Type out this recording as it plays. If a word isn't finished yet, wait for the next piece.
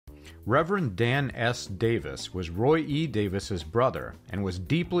Reverend Dan S. Davis was Roy E. Davis's brother and was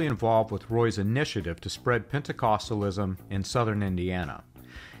deeply involved with Roy's initiative to spread Pentecostalism in southern Indiana.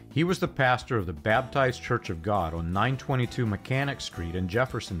 He was the pastor of the Baptized Church of God on 922 Mechanic Street in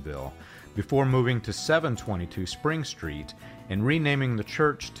Jeffersonville before moving to 722 Spring Street and renaming the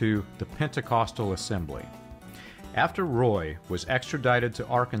church to the Pentecostal Assembly. After Roy was extradited to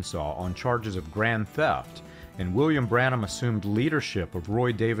Arkansas on charges of grand theft and William Branham assumed leadership of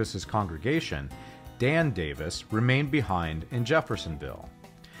Roy Davis's congregation, Dan Davis remained behind in Jeffersonville.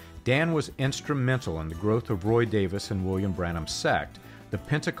 Dan was instrumental in the growth of Roy Davis and William Branham's sect, the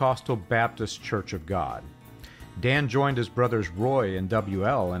Pentecostal Baptist Church of God. Dan joined his brothers Roy and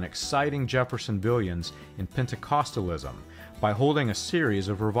W.L. in exciting Jeffersonvillians in Pentecostalism by holding a series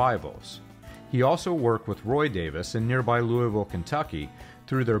of revivals. He also worked with Roy Davis in nearby Louisville, Kentucky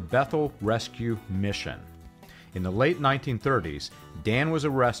through their Bethel Rescue Mission. In the late 1930s, Dan was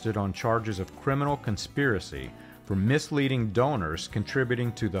arrested on charges of criminal conspiracy for misleading donors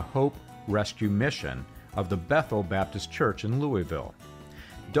contributing to the Hope Rescue Mission of the Bethel Baptist Church in Louisville.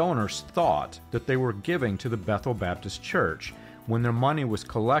 Donors thought that they were giving to the Bethel Baptist Church when their money was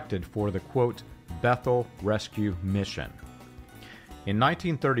collected for the, quote, Bethel Rescue Mission. In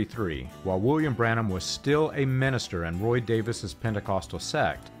 1933, while William Branham was still a minister in Roy Davis's Pentecostal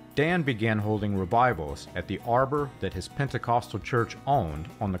sect, Dan began holding revivals at the arbor that his Pentecostal church owned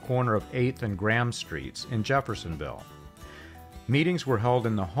on the corner of 8th and Graham Streets in Jeffersonville. Meetings were held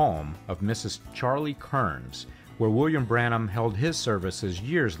in the home of Mrs. Charlie Kearns, where William Branham held his services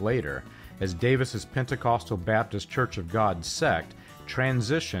years later as Davis's Pentecostal Baptist Church of God sect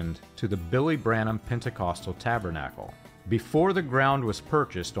transitioned to the Billy Branham Pentecostal Tabernacle. Before the ground was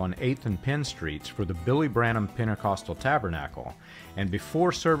purchased on 8th and Penn Streets for the Billy Branham Pentecostal Tabernacle, and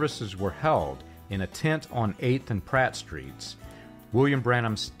before services were held in a tent on 8th and Pratt Streets, William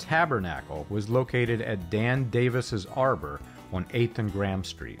Branham's Tabernacle was located at Dan Davis's arbor on 8th and Graham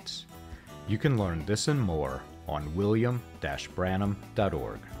Streets. You can learn this and more on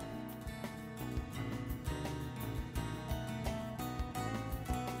william-branham.org.